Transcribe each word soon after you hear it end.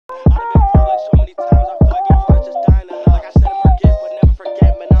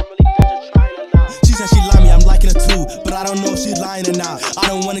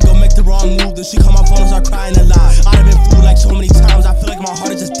Then she call my phone and start crying a lot. I've been fooled like so many times, I feel like my heart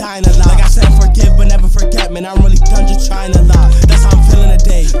is just dying a lot. Like I said, forgive but never forget, man, I'm really done just trying a lot. That's how I'm feeling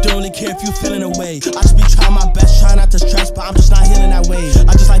today, don't really care if you feeling away. I just be trying my best, trying not to stress, but I'm just not healing that way.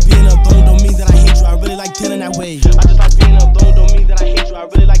 I just like being alone, don't mean that I hate you, I really like dealing that way. I just like being alone, don't mean that I hate you, I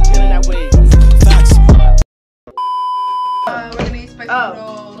really like dealing that way. Facts. We're gonna eat spicy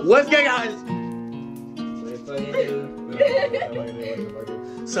noodles. What's good, guys?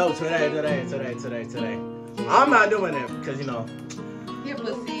 So today, I'm not doing it because you know. You're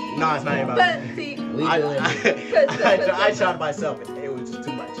pussy. No, it's not even about it. I shot myself. It was just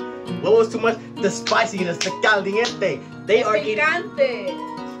too much. What was too much? The spiciness, the caliente. They are picante.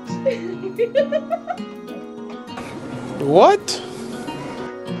 What?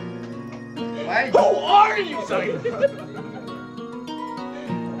 Who are you? Sorry.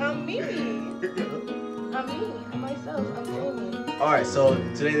 I'm me. I'm myself. I'm Jamie. Alright, so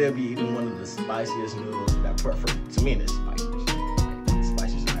today they'll be eating one of the spiciest noodles that to me it's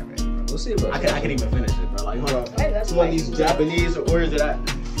spiciest I've ever ate, bro. We'll see about I can even finish it, bro. Like, Hey, that's one of these Japanese, where is it at?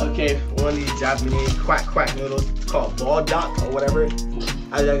 Okay, one of these Japanese quack noodles. It's called ball dock or whatever. As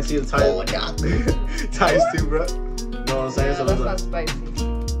you can see the title. Times 2, bro. You know what I'm saying? Yeah, so that's not spicy.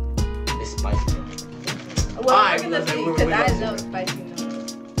 It's spicy, bro. Well, I'm gonna see, because I love spicy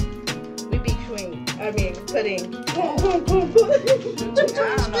noodles. We be putting. I don't know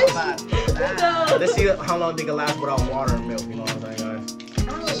about that. Let's see how long they can last without water and milk, you know what I'm saying,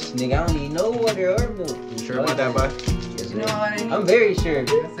 guys? Nigga, I don't need no water or milk. You sure about that, bud? Yes, You know what I mean? I'm very sure. I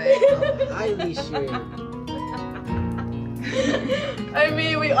Highly sure.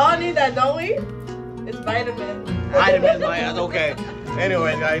 mean, we all need that, don't we? It's vitamins. Vitamins, my ass, okay.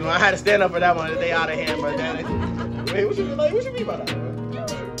 Anyway, guys, I had to stand up for that one. They out of hand, but then. Wait, what you mean by that, bro?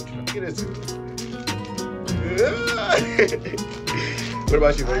 Get this. What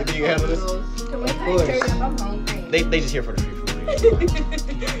about you, bro? You think you can handle this? Can we hurry up? I'm hungry. They just here for the free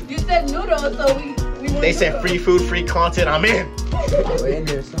food. You said noodles, so we want They said free food, free content. I'm in. We're in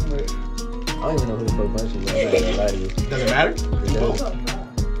there somewhere. I don't even know who the fuck bunch is. I'm not gonna lie to you. Does it matter? It does.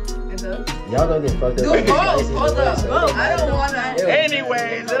 It does? Y'all don't get fucked up. Do by both. spices Hold and up. spices. Both. I don't want to.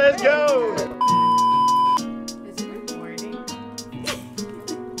 Anyways, let's go. Is it recording?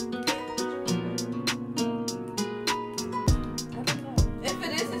 If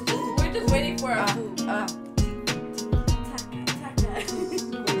it is, we're just waiting for our food.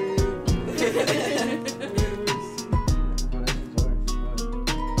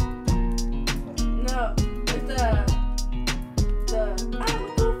 No, it's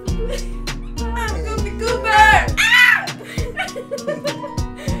I'm Goofy Goober! Ah!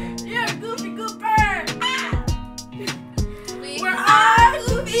 You're a Goofy Goober! Ah! We're all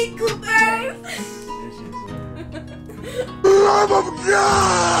Goofy Goobers! Love of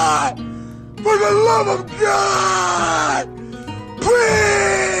God! For the love of God!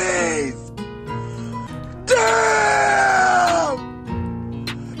 Please! Damn!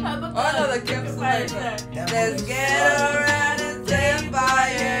 The campfire. Let's get around and say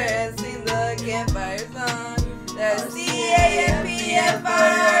fire and sing the campfire song. That's CAMPFIRESONG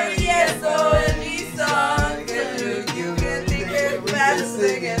song. Cause you can think it fast,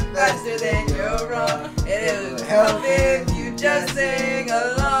 singing faster than you're wrong. And it will help if you just sing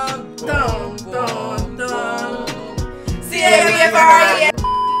along. Dum, dum, dum. CAMPFIRES.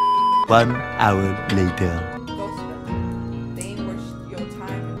 1 hour later.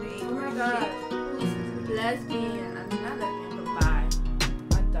 Lesbian. I mean, not lesbian, but bi.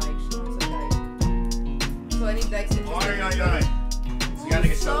 A dyke. She wants a dyke. So any dykes interested? So you gotta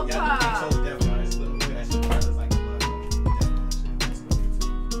get so deaf, guys. Look at that shit. It's like blood.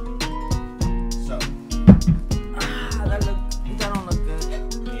 So. That don't look good.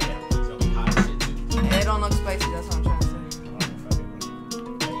 Yeah. So hot shit too. It don't look spicy. That's what I'm trying to say.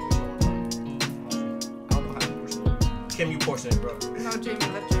 I don't know how to portion it. Kim, you portion it, bro. No, Jamie,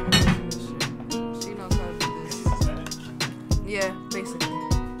 let Jamie portion this shit. She knows how to do this. Yeah, basically.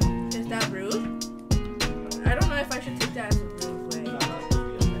 Is that rude? I don't know if I should take that as a rude way.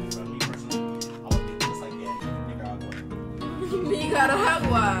 Me personally, I would think just like that.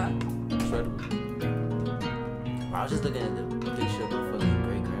 Nicaragua. I was just looking at the picture of my fucking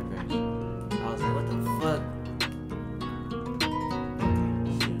great grandparents. I was like, what the fuck?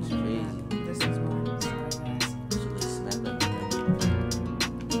 She was crazy. This is mine. Sorry, guys. She was snapped like a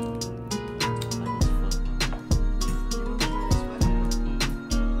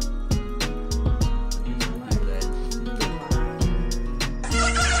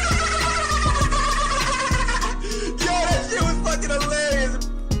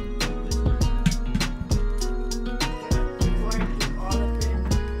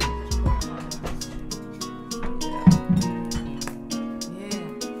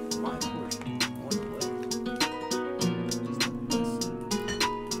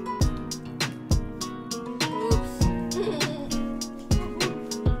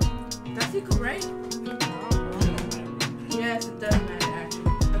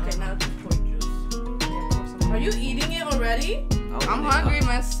ready? I'm hungry,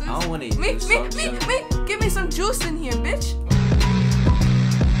 man. Sis. I don't want to eat Me, this, me, so I'm me, chilling. me. Give me some juice in here, bitch.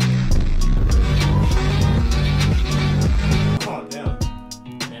 Calm down.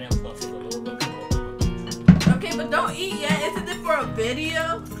 Okay, but don't eat yet. Isn't it for a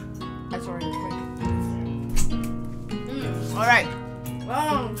video? That's already recording. All right.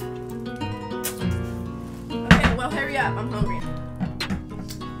 Oh. Okay, well, hurry up. I'm hungry.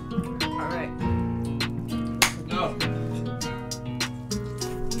 All right. No.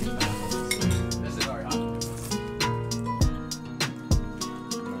 This is already hot.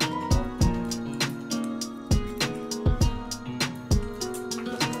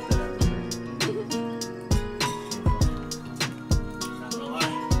 Not gonna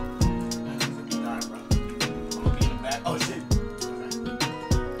lie. That's a good time, bro. I'm gonna be in the back. Oh shit.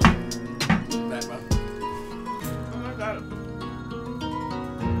 Okay. Back, bro. Oh my god.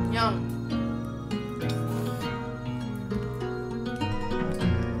 Yum.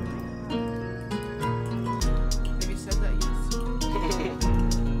 Baby said that, yes. Oh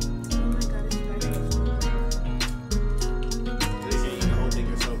my god, it's spicy. They say eat the whole thing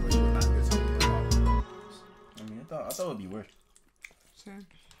yourself, but you would not get something at all. I mean, I thought it would be worse. Sure.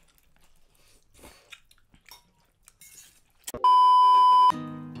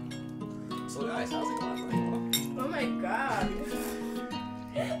 So guys, how's it going? Oh my god.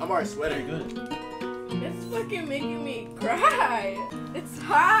 I'm already sweating. Good. It's fucking making me cry. It's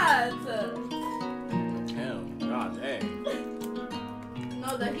hot. Damn. God dang.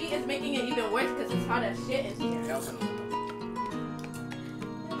 No, the heat is making it even worse because it's hot as shit in here. Yeah, I was gonna-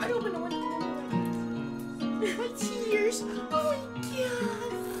 I open the window. Tears. Oh my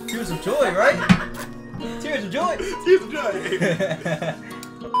god. Tears of joy, right? Tears of joy. Tears of joy.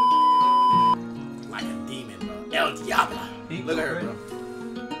 Like a demon, bro. El Diablo. Look at her, bro.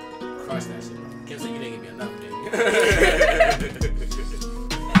 Crush that shit, bro. Kim said you didn't give me enough, nigga.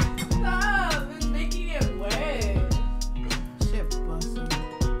 Stop. It's making it worse. Shit, busting.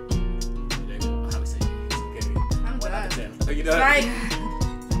 How we say it? Okay. I'm 1 out of done. 10. Are you done? Like,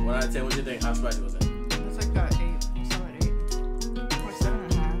 1 out of 10. What you think? How spicy was that? It's like a 8. 7, 8. Or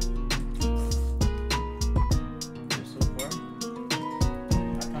 7.5. So far,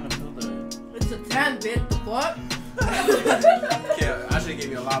 I kind of feel the. it's a 10, bitch. The fuck? Yeah, I should have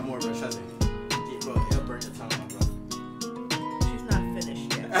gave you a lot more, bro. Trust me. Bro, it'll burn your tongue out, bro. She's not finished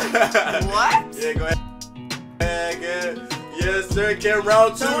yet. What? Yeah, go ahead. Good. Yes, sir. Get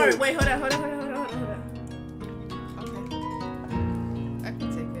round 2. Don't worry. Wait, hold on. Okay. I can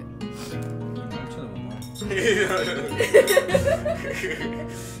take it. I'm chilling with mine.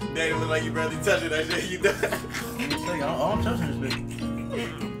 Daddy look like you barely touching that shit. You done? Let me tell you, all I'm touching is big.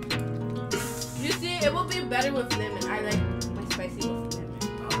 You see, it will be better with lemon. I like my spicy with lemon.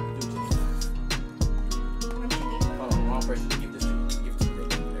 Hold on, wrong person to give this to. Give it to the real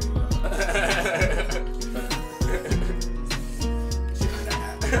one. There you go. She earned that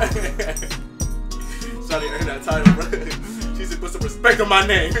hat. Shawty earned that title, bro. She said, put some respect on my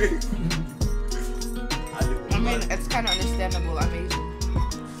name. I mean, it's kind of understandable. I'm Asian.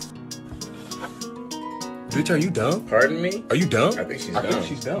 Bitch, are you dumb? Pardon me? Are you dumb? I think she's I dumb. think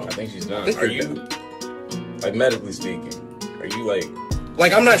she's dumb. I think she's dumb. I think Are you're you, like, medically speaking, are you like,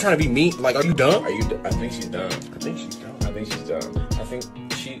 Like, I'm not trying to be mean. Like, are you dumb? are you, I think she's dumb. I think she's dumb. I think she's dumb. I think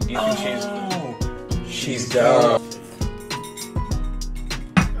she, do you think Oh, she's dumb?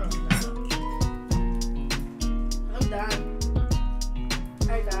 I'm done.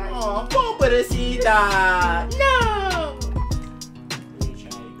 I died. Oh, pobrecita. No!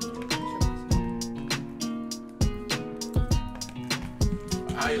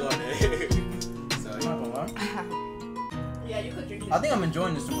 How you on it? So, I'm not gonna lie. Yeah, you could drink I think I'm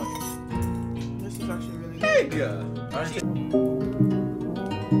enjoying this too much. This is actually really good. nigga. Honestly,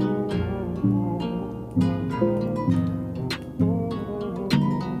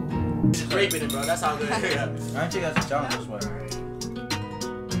 Scraping it, bro. That's how good it is. I ain't take that as a challenge this way.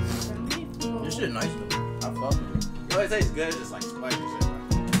 This shit nice though. I fuck with it. You know, it tastes good. It's just like spicy shit, bro.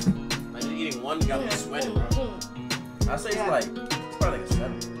 Like just eating one gallon of sweating, bro. I say it's like, it's probably like a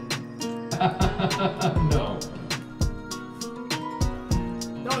 7. No.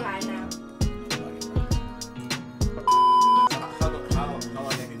 Don't lie now. How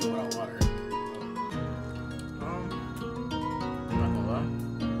long have you been without water? I'm not gonna lie.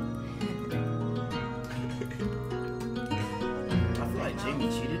 I feel like Jamie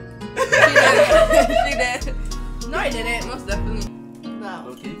cheated. She did. No, I didn't. Most definitely. No.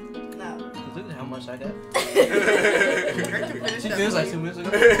 Okay. No. Look at how much I got. I can finish She that feels for like you. 2 minutes ago.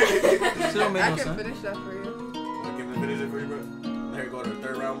 Still don't make I no can sense. finish that for you. Want to finish it for you, bro? Let her go to the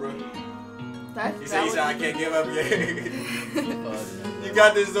 3rd round, bro. That's He said I can't give up yet. You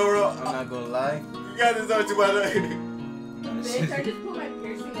got this, Zoro. I'm not gonna lie. You got this, Zoro, too much. Bitch, I just put my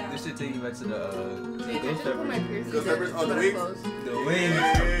piercing out. This should take you back to the Bitch, I just put my piercing Ghost peppers? Oh, the out. wings? the wings.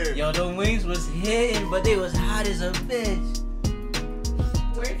 Yeah. Yo, the wings was hitting, but they was hot as a bitch.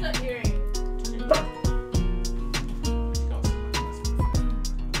 Where's the earring?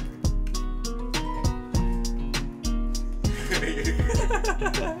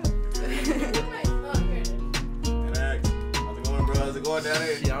 How's it going down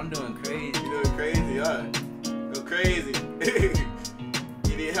there? Shit, I'm doing crazy. You doing crazy, huh? Go crazy.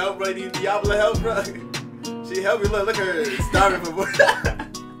 You need help, bro? You need Diablo help, bro? She help me. Look at her starving for more. She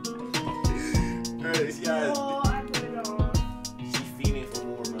got. Oh, I put it on. She feeding for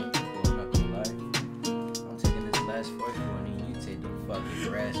more, bro. I'm not gonna lie. I'm taking this last fork one and you take the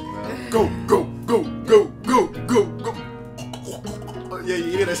fucking rest, bro. Go. Yeah,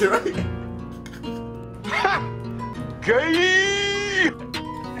 you hear that shit, right? Gay! I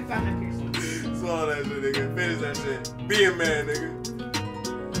found my piercing. Swallow that shit, nigga. Finish that shit. Be a man, nigga.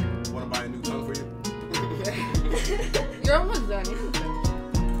 Wanna buy a new tongue for you? You're almost done. You can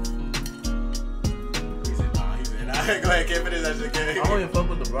He said, nah. Go ahead, can't finish that shit, I can't. don't even fuck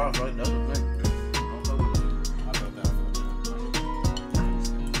with the bra, bro. That's the thing. I don't fuck with it. I felt that.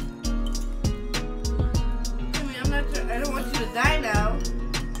 I mean, I'm not sure. I don't want you to die now.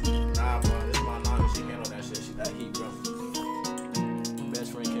 Nah, bro. This is my mom. She handle that shit. She that heat, bro.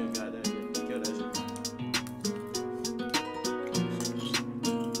 Best friend Kim got that shit. Kill that shit.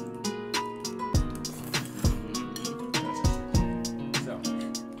 So,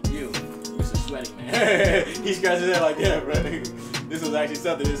 you, Mr. Sweaty Man. He scratched his head like that, bro. This was actually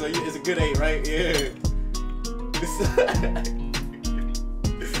something. So it's a good 8, right? Yeah.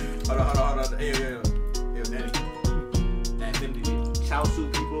 Hold on. Hey, Danny. That Infinity. Chow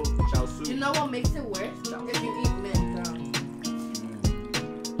soup, people. Chow soup. You know what makes it worse? If you eat mint.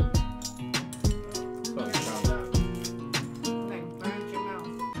 Like burns your mouth.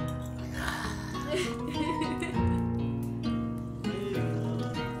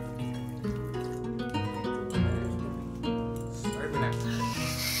 Slurping that.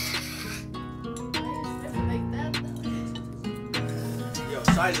 Like that though. Yo,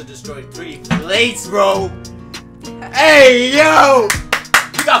 Sizer destroyed 3 plates, bro. Hey, yo!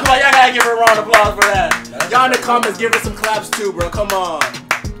 You got, come on, y'all gotta give her a round of applause for that. Y'all in the comments, give her some claps too, bro. Come on.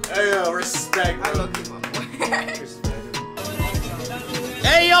 Hey, yo, respect, I bro. look at my boy.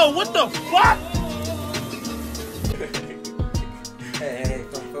 Hey yo, what the fuck? Hey,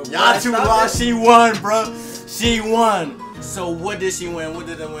 Y'all too lost. She won, bro. She won. So what did she win? What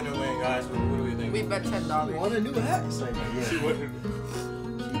did the winner win, guys? What do we think? We bet $10. Want a new hat? It's like, yeah. She won.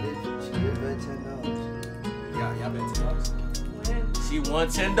 She did bet $10. Y'all bet $10. She won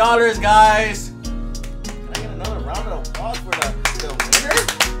 $10, guys. Can I get another round of applause for the winner?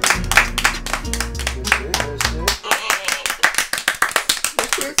 Good shit. This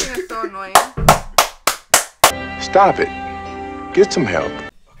piercing is so annoying. Stop it. Get some help.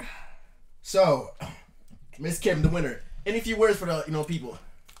 So, Miss Kim, the winner. Any few words for the people?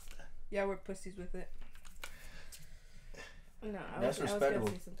 Yeah, we're pussies with it. No, That's I was respectable.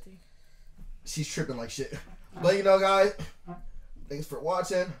 gonna say something. She's tripping like shit. But guys, thanks for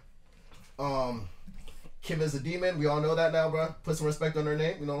watching. Kim is a demon. We all know that now, bro. Put some respect on her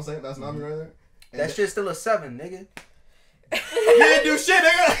name. You know what I'm saying? That's Nami right there. And That shit's still a 7, nigga. you didn't do shit,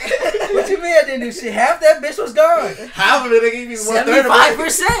 nigga. What you mean I didn't do shit? Half that bitch was gone. Half of it, nigga. Even 1/3 of it.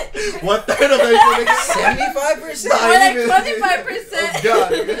 75%. 1/3 of that shit, nigga. 75%. Nah, More like even- 25%. Oh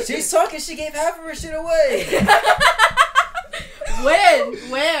God, nigga. She's talking. She gave half of her shit away. When?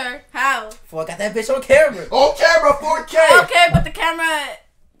 Where? How? Before I got that bitch on camera. On camera, 4K. Okay, but the camera.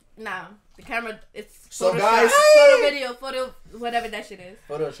 No. The camera, it's So, Photoshop, guys- photo video, photo, whatever that shit is.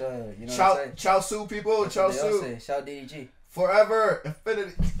 Photoshop. You know what I'm saying? Chow Su, people. Chow They all Su. say, shout DDG. Forever.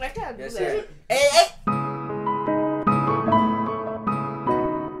 Infinity. I can't do Yes, that. sir. Hey.